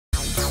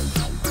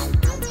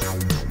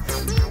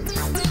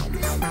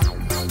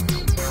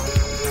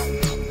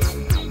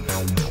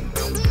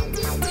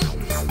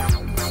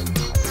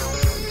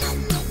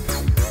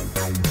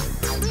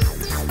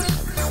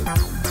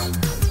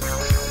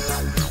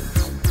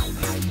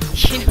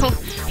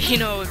You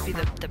know what would be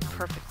the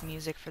perfect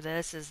music for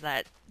this is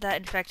that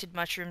infected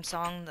mushroom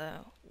song, the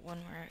one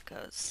where it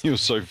goes, You're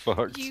so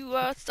fucked. "You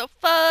are so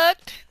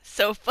fucked,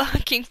 so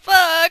fucking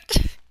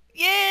fucked,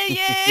 yeah,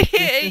 yeah,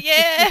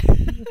 yeah,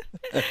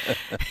 yeah."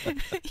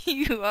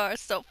 You are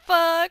so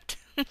fucked,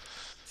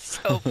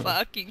 so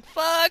fucking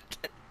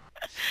fucked.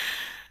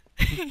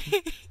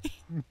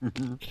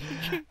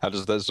 How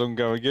does that song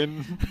go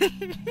again?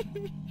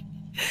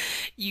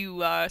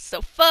 You are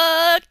so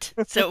fucked,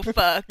 so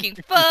fucking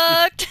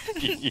fucked.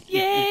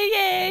 Yeah,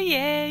 yeah,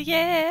 yeah,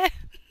 yeah.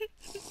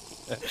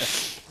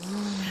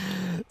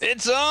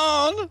 It's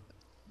on!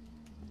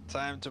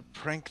 Time to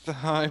prank the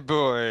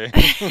Hiboy.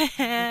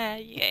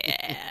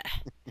 Yeah.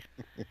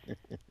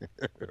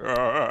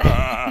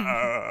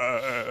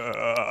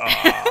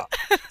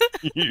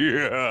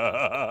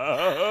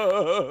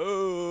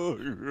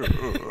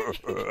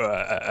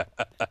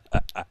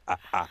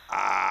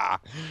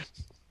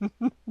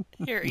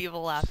 Your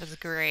evil laugh is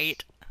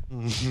great.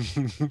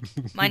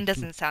 Mine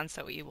doesn't sound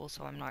so evil,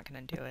 so I'm not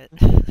gonna do it.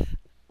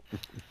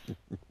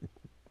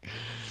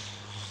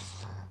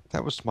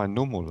 That was my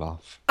normal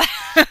laugh.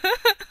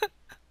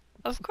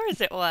 Of course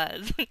it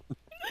was. Am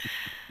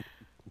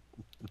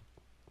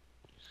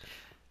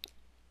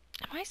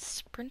I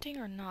sprinting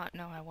or not?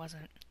 No, I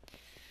wasn't.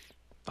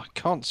 I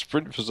can't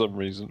sprint for some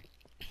reason.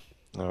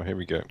 Oh, here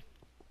we go.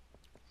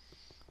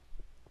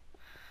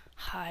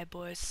 Hi,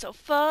 boys. So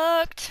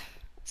fucked.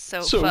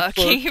 So So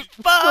fucking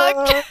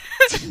fucked.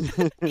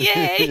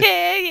 Yeah,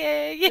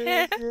 yeah,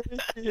 yeah,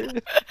 yeah.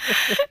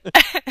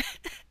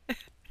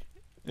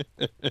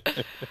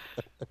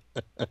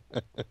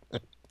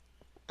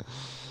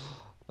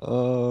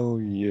 Oh,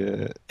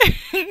 yeah.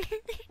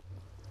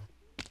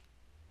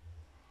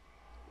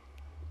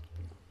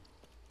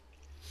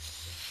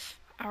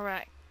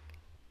 Alright.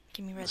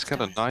 Give me It's got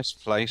a redstone. nice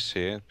place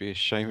here. It'd be a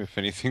shame if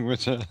anything were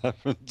to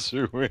happen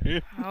to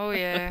it. Oh,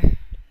 yeah.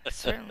 It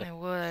certainly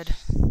would.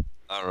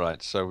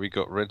 Alright, so we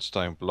got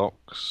redstone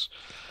blocks,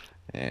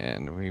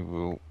 and we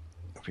will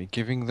be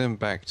giving them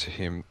back to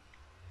him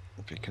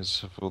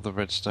because of all the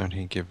redstone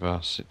he gave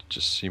us. It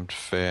just seemed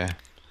fair.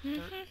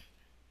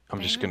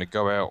 I'm just going to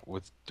go out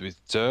with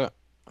dirt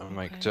and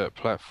make dirt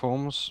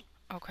platforms.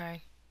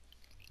 Okay.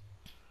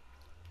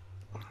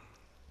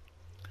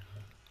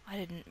 I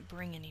didn't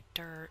bring any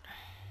dirt.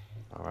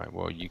 Alright,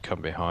 well, you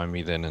come behind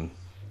me then and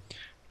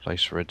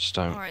place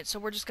redstone. Alright, so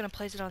we're just gonna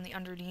place it on the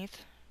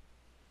underneath.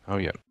 Oh,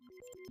 yeah.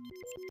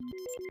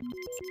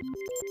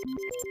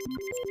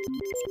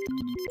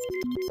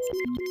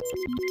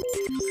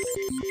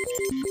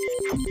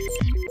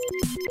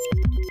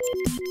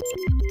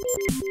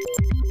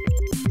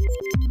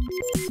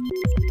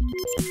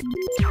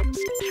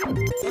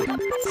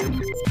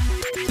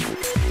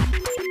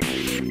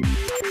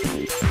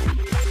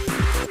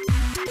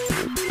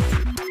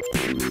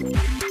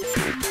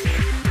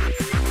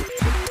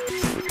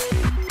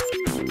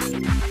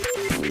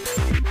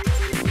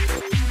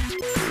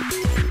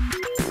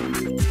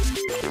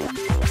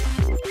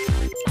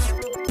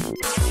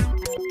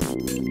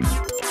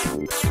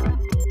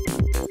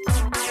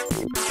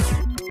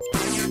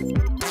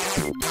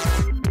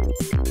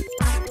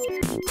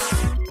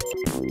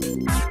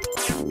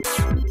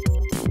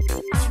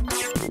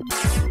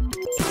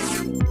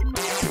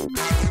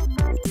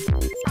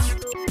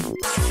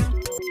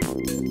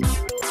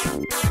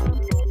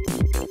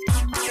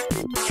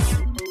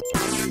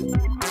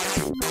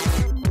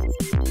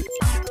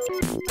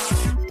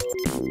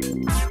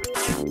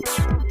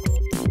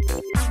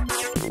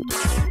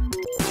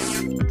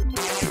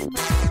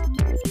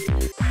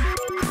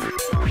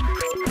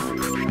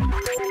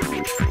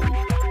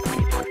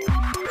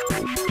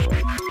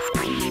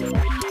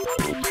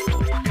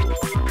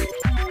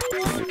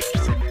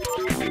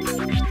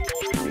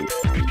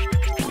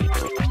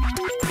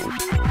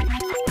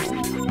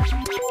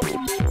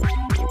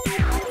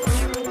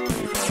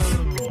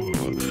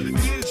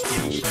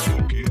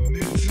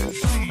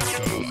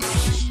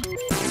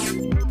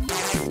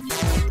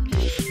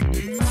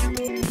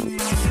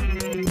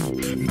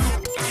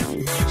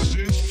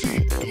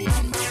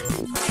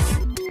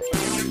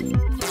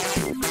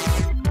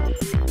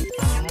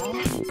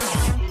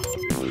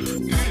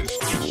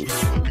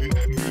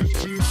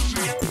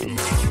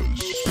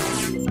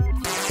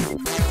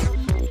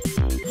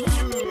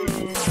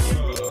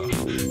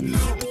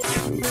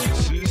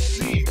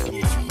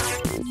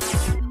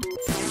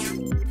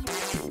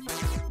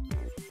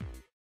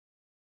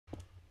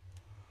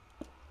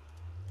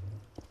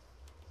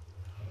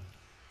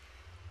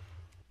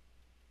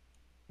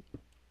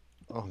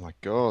 Oh my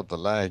god, the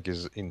lag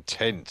is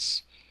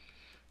intense.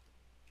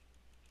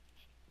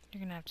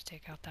 You're gonna have to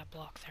take out that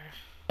block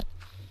there.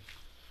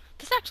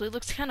 This actually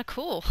looks kind of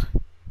cool.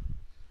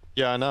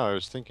 Yeah, I know. I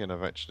was thinking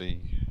of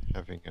actually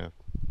having a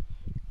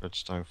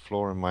redstone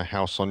floor in my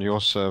house on your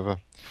server.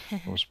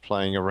 I was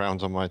playing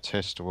around on my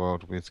test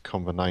world with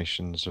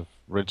combinations of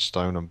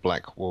redstone and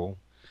black wall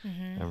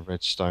and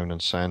redstone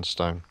and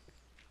sandstone.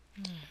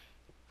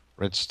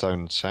 Redstone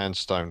and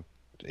sandstone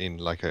in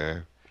like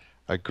a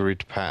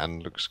grid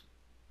pattern looks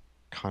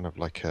kind of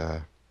like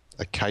a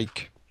a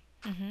cake.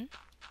 Mhm.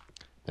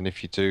 And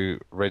if you do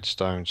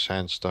redstone,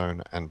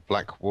 sandstone, and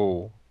black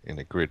wool in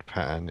a grid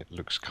pattern, it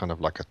looks kind of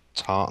like a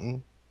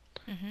tartan.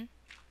 Mhm.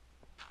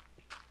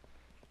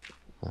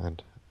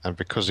 And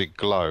because it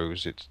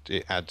glows, it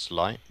adds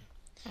light.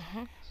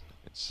 Uh-huh.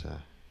 It's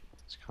kind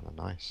of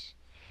nice.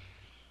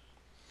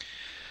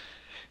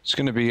 It's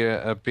going to be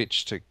a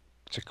bitch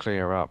to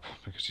clear up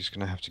because he's going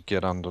to have to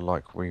get under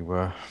like we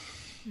were.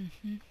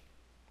 Mhm.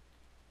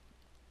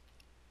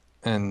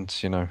 And,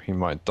 you know, he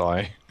might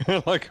die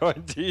like I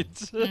did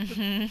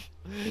Mhm.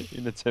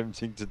 in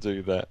attempting to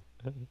do that,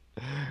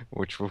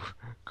 which will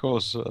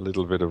cause a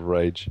little bit of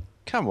rage.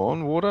 Come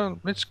on, water,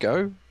 let's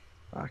go.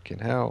 Fucking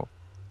hell.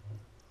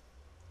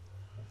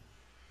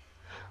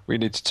 We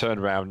need to turn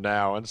around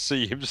now and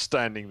see him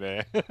standing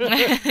there.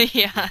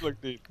 Yeah. Look,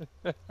 dude.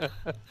 I'm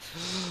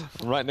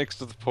right next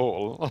to the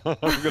portal.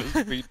 I've got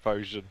a speed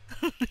potion.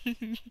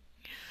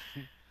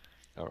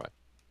 All right.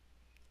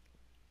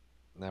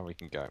 Now we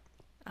can go.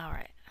 All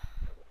right.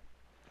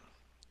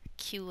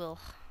 Cool.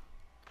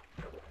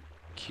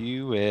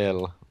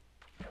 QL.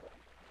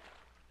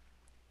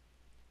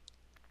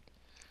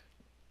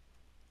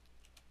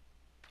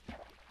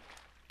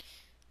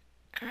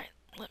 All right.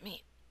 Let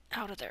me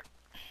out of there.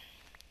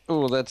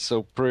 Oh, that's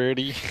so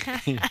pretty.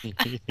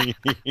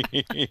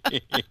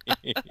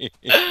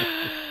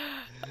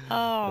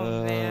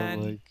 Oh man.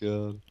 Oh my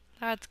god.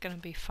 That's gonna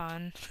be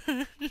fun.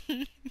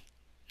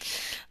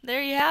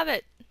 There you have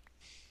it.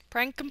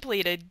 Prank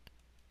completed.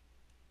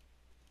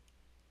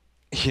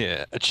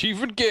 Yeah,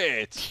 achievement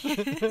get.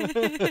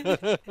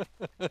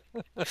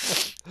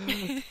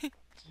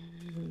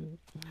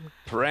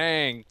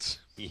 Pranked.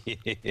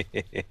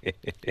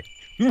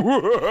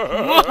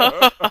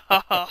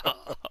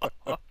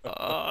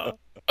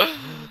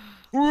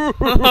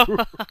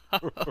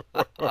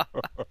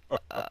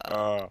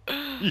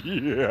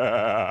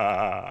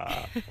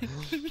 Yeah.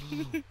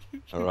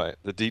 All right,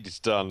 the deed is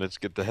done. Let's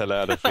get the hell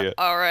out of here.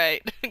 All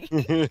right.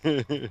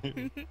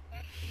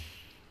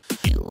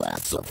 You are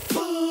so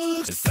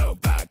fucked. So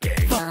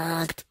fucking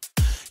fucked.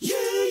 You